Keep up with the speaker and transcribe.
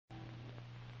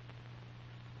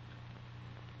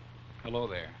Hello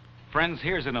there. Friends,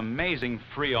 here's an amazing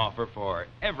free offer for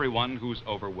everyone who's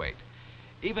overweight.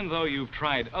 Even though you've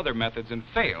tried other methods and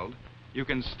failed, you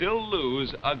can still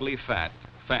lose ugly fat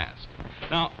fast.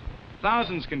 Now,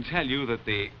 thousands can tell you that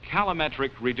the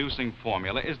calometric reducing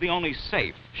formula is the only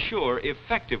safe, sure,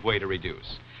 effective way to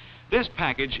reduce. This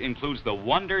package includes the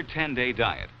Wonder 10-Day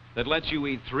Diet that lets you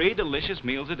eat 3 delicious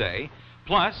meals a day,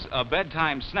 plus a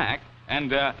bedtime snack,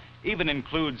 and even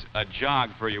includes a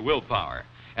jog for your willpower.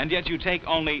 And yet you take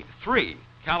only 3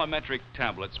 calometric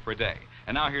tablets per day.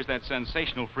 And now here's that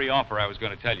sensational free offer I was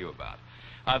going to tell you about.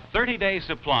 A 30-day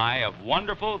supply of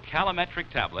wonderful calometric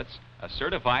tablets, a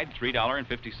certified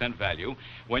 $3.50 value,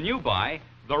 when you buy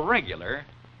the regular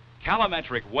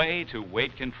calometric way to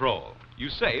weight control. You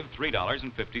save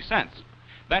 $3.50.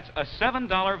 That's a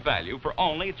 $7 value for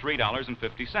only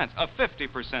 $3.50, a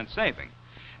 50% saving.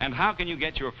 And how can you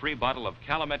get your free bottle of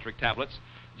calometric tablets?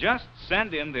 Just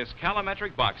send in this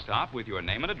calometric box top with your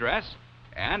name and address,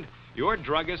 and your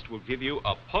druggist will give you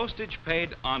a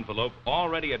postage-paid envelope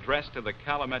already addressed to the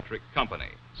calometric company.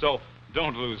 So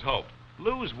don't lose hope.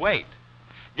 Lose weight.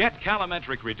 Get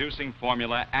calometric reducing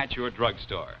formula at your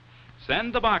drugstore.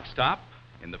 Send the box top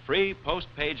in the free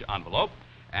post-page envelope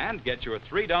and get your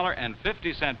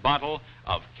 $3.50 bottle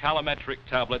of calometric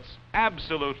tablets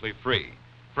absolutely free.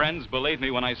 Friends, believe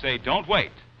me when I say don't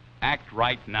wait. Act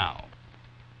right now.